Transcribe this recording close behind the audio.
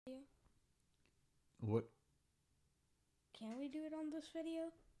video? What? Can we do it on this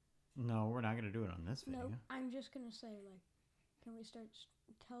video? No, we're not going to do it on this video. No, I'm just gonna say, like, can we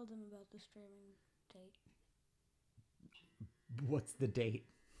tell them about the streaming date? What's the date?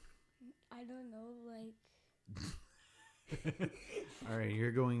 I don't know, like... All right,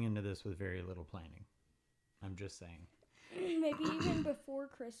 you're going into this with very little planning. I'm just saying. Maybe even before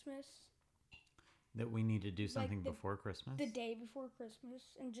Christmas. That we need to do something before Christmas? The day before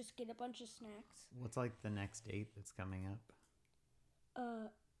Christmas, and just get a bunch of snacks. What's like the next date that's coming up?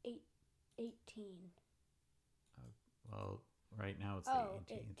 18. Well, right now it's the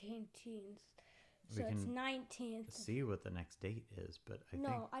 18th. 18th. So it's 19th. See what the next date is, but I think...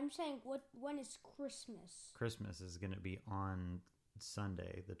 No, I'm saying, when is Christmas? Christmas is going to be on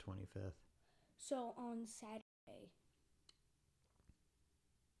Sunday, the 25th. So on Saturday.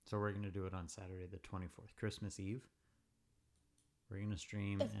 So we're going to do it on Saturday, the 24th. Christmas Eve. We're going to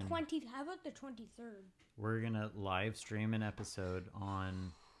stream... How about the 23rd? We're going to live stream an episode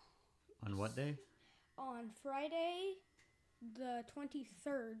on what day? On Friday, the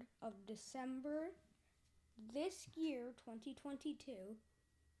 23rd of December, this year, 2022.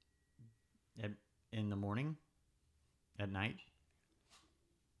 In the morning? At night?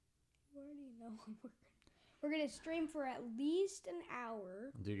 You already know we're going to stream for at least an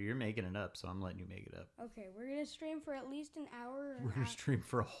hour. Dude, you're making it up, so I'm letting you make it up. Okay, we're going to stream for at least an hour. We're going to stream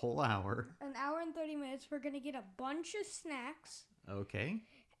for a whole hour. An hour and 30 minutes. We're going to get a bunch of snacks. Okay.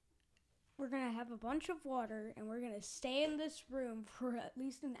 We're going to have a bunch of water, and we're going to stay in this room for at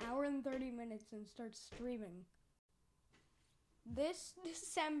least an hour and 30 minutes and start streaming. This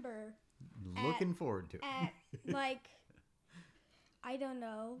December. Looking forward to it. At, like, I don't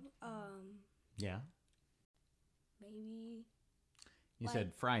know. Yeah. Maybe. You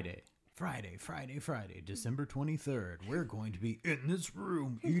said Friday. Friday, December 23rd. We're going to be in this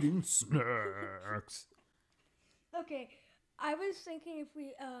room eating snacks. Okay. I was thinking if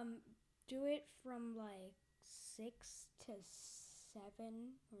we do it from like 6 to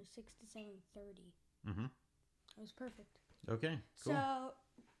 7 or 6 to 7:30. Mm-hmm. That was perfect. Okay, cool. So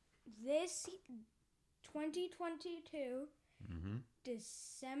this 2022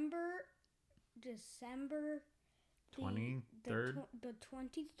 December 23rd? The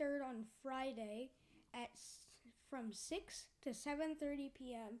 23rd on Friday from 6 to 7:30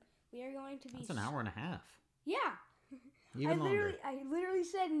 p.m. We are going to be... That's an hour and a half. Yeah. Even longer. I literally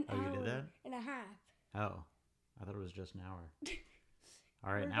said an hour you did that? and a half. Oh, I thought it was just an hour.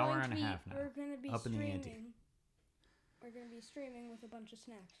 All right, We're an hour going and a to be- half now. We're going to be Up in the streaming. ante. We're going to be streaming with a bunch of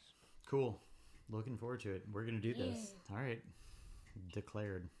snacks. Cool. Looking forward to it. We're going to do this. Yeah. All right.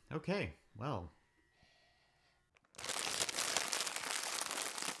 Declared. Okay, well...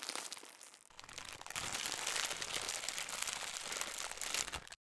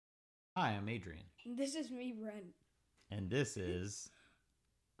 Hi, I'm Adrian. This is me, Brent. And this is...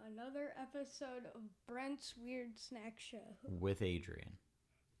 Another episode of Brent's Weird Snack Show. With Adrian.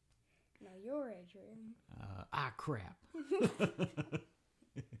 No, you're Adrian. Crap.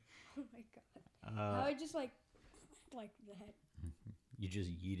 Oh my god. Now I just like that. You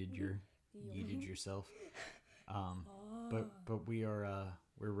just yeeted yourself. But we're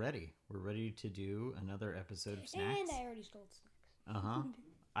ready. We're ready to do another episode of Snacks. And I already stole snacks.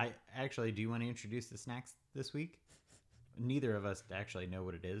 Do you want to introduce the snacks this week? Neither of us actually know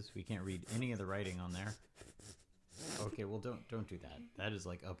what it is. We can't read any of the writing on there. Okay, well don't do that. That is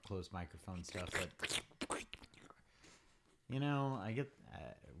like up close microphone stuff. But we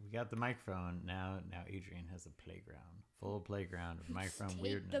got the microphone now. Now Adrian has a playground, full playground of microphone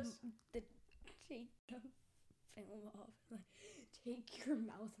weirdness. Take the film off. Take your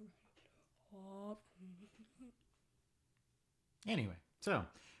mouth off. Anyway, so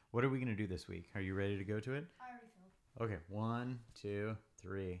what are we gonna do this week? Are you ready to go to it? I already filled. Okay, 1, 2,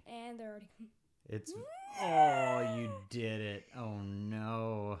 3. And they're already... It's... Oh, you did it. Oh,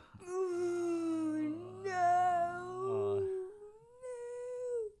 no. Ooh, no.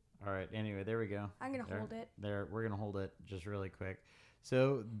 All right, anyway, there we go. I'm going to hold it. We're going to hold it just really quick.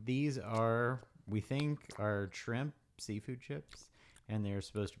 So these are, we think, are shrimp seafood chips. And they're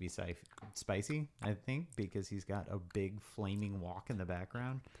supposed to be spicy, I think, because he's got a big flaming wok in the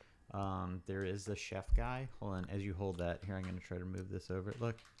background. There is the chef guy. Hold on, as you hold that, here I'm going to try to move this over.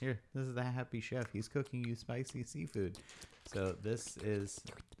 Look, here, this is the happy chef. He's cooking you spicy seafood. So this is,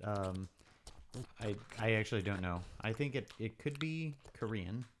 I actually don't know. I think it could be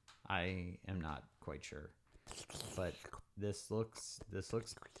Korean. I am not quite sure. But this looks,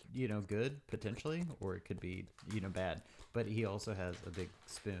 good, potentially, or it could be, bad. But he also has a big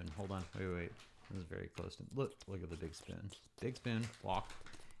spoon. Hold on, wait. This is very close to, look at the big spoon. Big spoon, walk.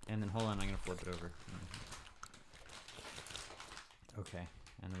 And then hold on, I'm gonna flip it over. Okay,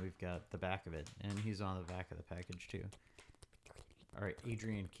 and then we've got the back of it, and he's on the back of the package too. All right,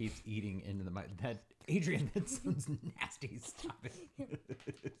 Adrian keeps eating into the mic. Adrian, that sounds nasty. Stop it.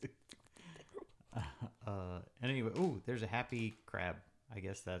 Anyway, there's a happy crab. I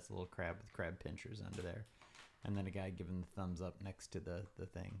guess that's a little crab with crab pinchers under there, and then a guy giving the thumbs up next to the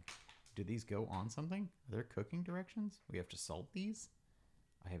thing. Do these go on something? Are there cooking directions? We have to salt these?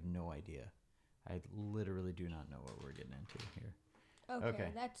 I have no idea. I literally do not know what we're getting into here. Okay.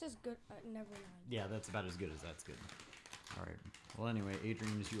 That's as good. Never mind. Yeah, that's about as good as that's good. All right. Well, anyway,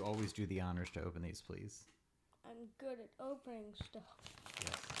 Adrian, as you always do the honors to open these, please. I'm good at opening stuff.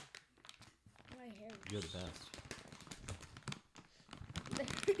 Yes. My hair. You're the best.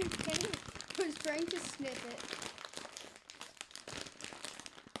 Kenny was trying to snip it.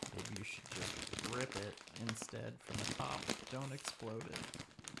 Maybe you should just rip it instead from the top. Don't explode it.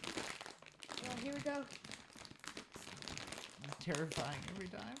 Well, here we go. Terrifying every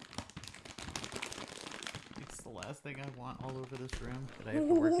time. It's the last thing I want all over this room that I have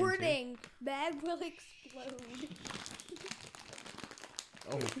to work Warning! into. Bag will explode.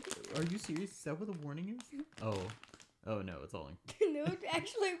 Oh, are you serious? Is that what the warning is? Oh no, it's all No, it'd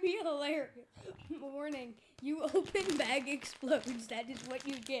actually be hilarious. Warning, you open bag explodes. That is what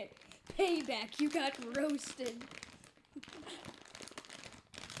you get. Payback, you got roasted.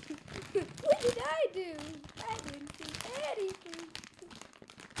 What did I do? I didn't do anything.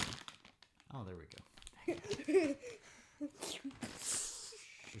 Oh, there we go.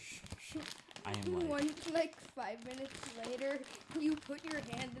 I am like... Like 5 minutes later, you put your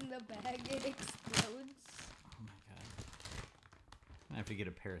hand in the bag, it explodes. Oh my god. I have to get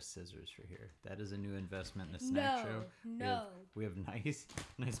a pair of scissors for here. That is a new investment in the snack show. No. We have nice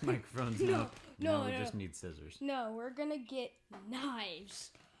microphones now. No, we just need scissors. No, we're gonna get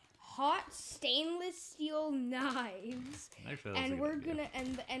knives. Hot stainless steel knives. Actually, and we're gonna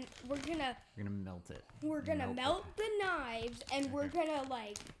we're gonna melt it. We're gonna melt the knives and we're gonna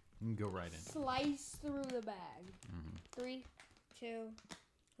like go right in. Slice through the bag. Mm-hmm. 3, 2,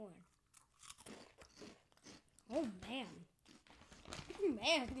 1. Oh man.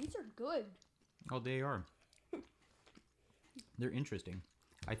 Man, these are good. Oh, they are. They're interesting.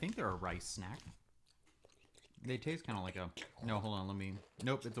 I think they're a rice snack. They taste kind of like a... No, hold on,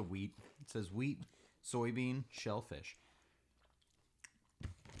 Nope, it's a wheat. It says wheat, soybean, shellfish.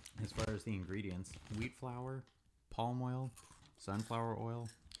 As far as the ingredients, wheat flour, palm oil, sunflower oil,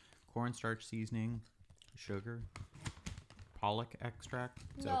 cornstarch seasoning, sugar, pollock extract,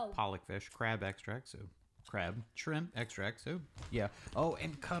 so pollock fish, crab extract, so crab, shrimp extract, so yeah. Oh,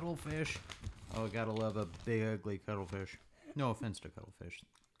 and cuttlefish. Oh, gotta love a big ugly cuttlefish. No offense to cuttlefish.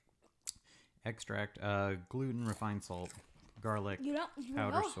 Extract, gluten, refined salt, garlic,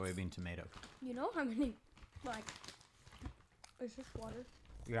 powdered soybean, tomato. You know how many, like, is this water?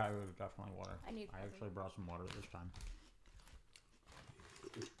 Yeah, it was definitely water. I actually brought some water this time.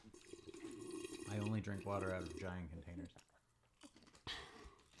 I only drink water out of giant containers.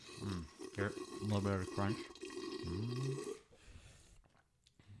 Here, a little bit of crunch.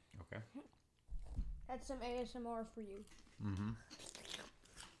 Okay. That's some ASMR for you.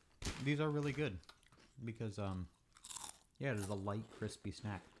 These are really good because, yeah, it is a light, crispy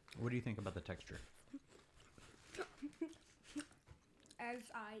snack. What do you think about the texture?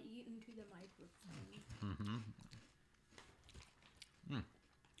 As I eat into the microphone.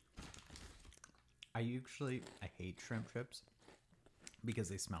 I hate shrimp chips because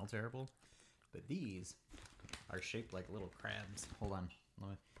they smell terrible, but these are shaped like little crabs. Hold on,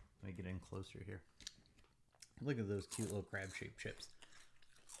 let me get in closer here. Look at those cute little crab-shaped chips.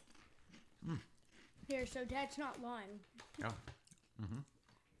 Here, so Dad's not lying. Oh.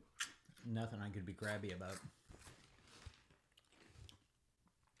 Nothing I could be crabby about.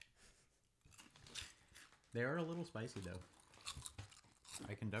 They are a little spicy though.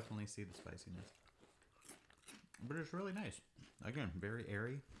 I can definitely see the spiciness. But it's really nice. Again, very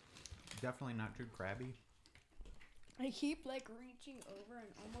airy. Definitely not too crabby. I keep like reaching over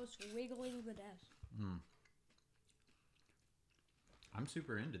and almost wiggling the desk. I'm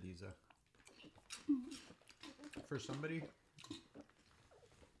super into these though. For somebody,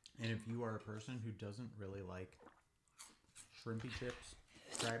 and if you are a person who doesn't really like shrimpy chips,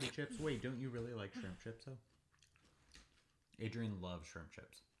 crabby chips, wait, don't you really like shrimp chips though? Adrian loves shrimp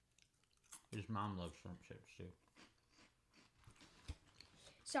chips. His mom loves shrimp chips too.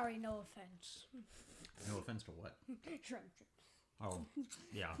 Sorry, no offense. No offense to what? Shrimp chips. Oh,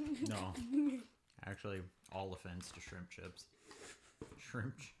 yeah, no. Actually, all offense to shrimp chips.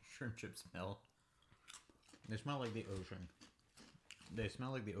 Shrimp chips smell. They smell like the ocean. They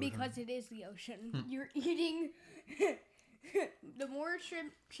smell like the ocean. Because it is the ocean. You're eating... the more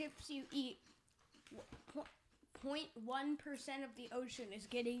shrimp chips you eat, 0.1% of the ocean is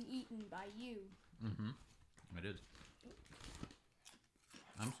getting eaten by you. Mm-hmm. It is.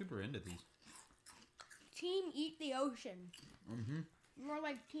 I'm super into these. Team Eat the Ocean. Mm-hmm. More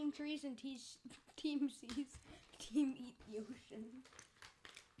like Team Trees and Team Seas. Team Eat the Ocean.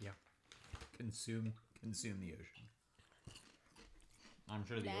 Yeah. Consume the ocean. I'm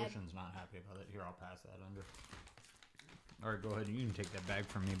sure the ocean's not happy about it. Here, I'll pass that under. All right, go ahead. You can take that bag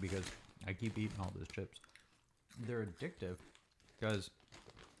from me because I keep eating all those chips. They're addictive because,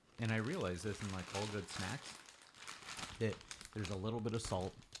 and I realize this in like all good snacks, that there's a little bit of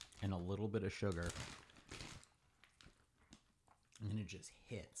salt and a little bit of sugar. And then it just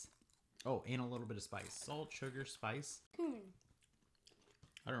hits. Oh, and a little bit of spice. Salt, sugar, spice. Cumin.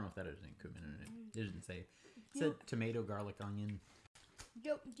 I don't know if that has any cumin in it. It didn't say. It said tomato, garlic, onion.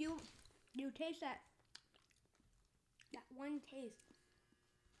 You taste that one taste.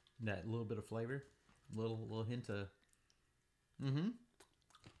 That little bit of flavor. Little hint of... Mm-hmm.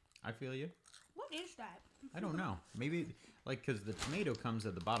 I feel you. What is that? I don't know. Maybe, like, because the tomato comes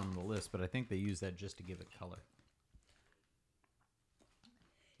at the bottom of the list, but I think they use that just to give it color.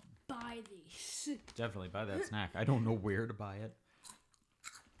 Buy these. Definitely buy that snack. I don't know where to buy it.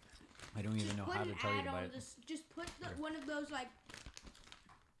 I don't even know how to tell you to buy it. Just put one of those, like,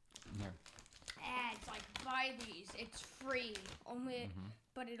 Here. ads, like, buy these. It's free.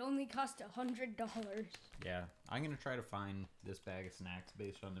 But it only costs $100. Yeah. I'm going to try to find this bag of snacks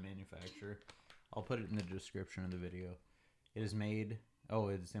based on the manufacturer. I'll put it in the description of the video. It is made... Oh,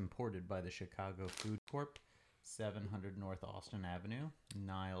 it's imported by the Chicago Food Corp. 700 North Austin Avenue,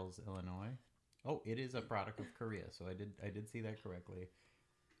 Niles, Illinois. Oh, it is a product of Korea, so I did see that correctly.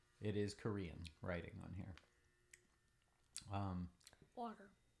 It is Korean writing on here.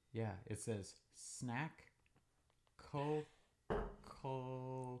 Water. Yeah, it says snack Kkokgaerang.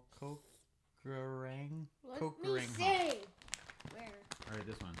 Let Kkokgaerang. me say. Where? All right,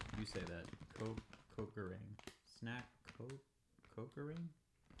 this one. You say that. Kkokgaerang. Snack Kkokgaerang.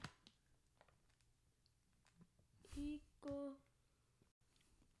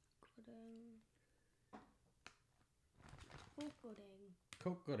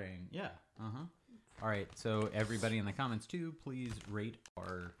 Kkokgaerang. Yeah. Uh-huh. All right. So everybody in the comments too, please rate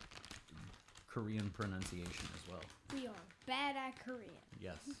our Korean pronunciation as well. We are bad at Korean.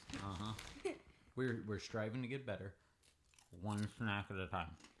 Yes. Uh-huh. We're striving to get better. One snack at a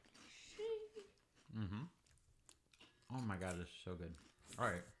time. Mm-hmm. Oh my god, it's so good. All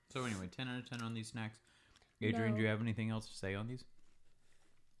right. So anyway, 10 out of 10 on these snacks. Adrian, do you have anything else to say on these?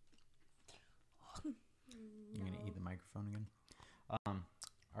 You're going to eat the microphone again?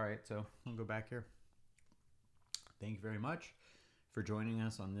 All right, so we'll go back here. Thank you very much for joining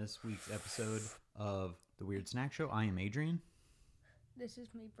us on this week's episode of The Weird Snack Show. I am Adrian. This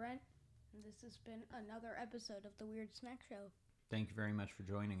is me, Brent. And this has been another episode of The Weird Snack Show. Thank you very much for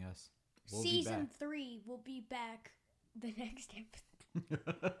joining us. We'll Season 3 will be back the next episode.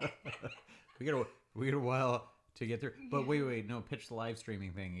 we got a while to get through. But wait, no, pitch the live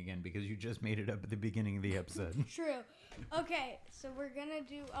streaming thing again because you just made it up at the beginning of the episode. True. Okay, so we're gonna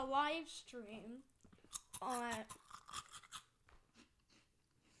do a live stream on...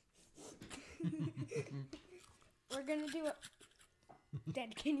 We're gonna do a...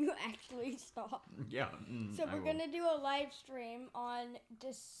 Dad, can you actually stop? Yeah. So we're gonna do a live stream on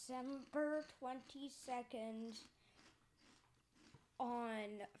December 22nd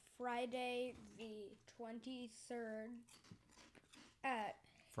on Friday the 23rd at...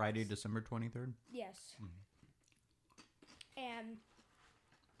 Friday, December 23rd? Yes. And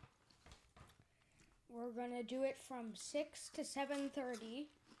we're gonna do it from 6 to 7:30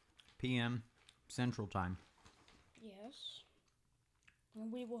 p.m. Central Time. Yes.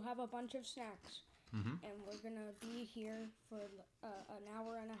 And we will have a bunch of snacks. And we're going to be here for an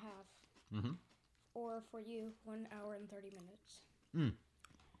hour and a half. Or for you, 1 hour and 30 minutes.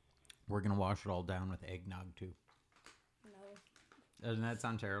 We're going to wash it all down with eggnog, too. No. Doesn't that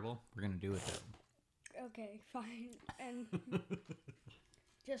sound terrible? We're going to do it, though. Okay, fine. And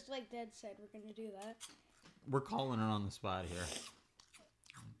just like Dad said, we're going to do that. We're calling it on the spot here.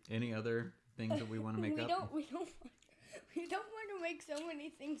 Any other things that we want to make up? We don't want to make so many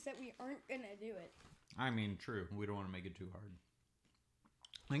things that we aren't going to do it. I mean, true. We don't want to make it too hard.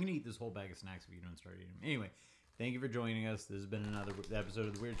 I'm going to eat this whole bag of snacks if you don't start eating them. Anyway, thank you for joining us. This has been another episode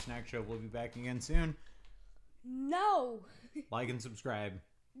of The Weird Snack Show. We'll be back again soon. No! Like and subscribe.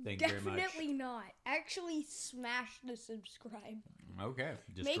 Thank you very much. Definitely not. Actually, smash the subscribe. Okay,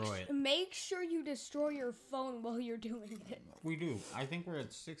 destroy it. Make sure you destroy your phone while you're doing it. We do. I think we're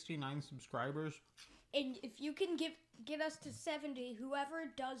at 69 subscribers. And if you can get us to 70, whoever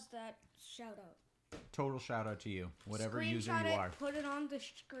does that, shout out. Total shout out to you, whatever Screenshot user you are. Put it on the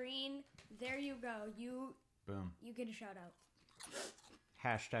screen. There you go. Boom. You get a shout out.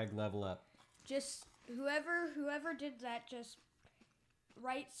 Hashtag level up. Just whoever did that, just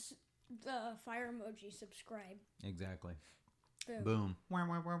writes the fire emoji. Subscribe. Exactly. Boom.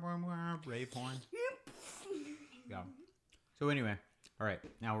 Rave horn. Yeah. So anyway, all right.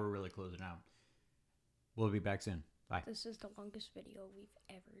 Now we're really closing out. We'll be back soon. Bye. This is the longest video we've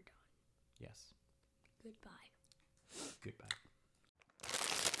ever done. Yes. Goodbye. Goodbye.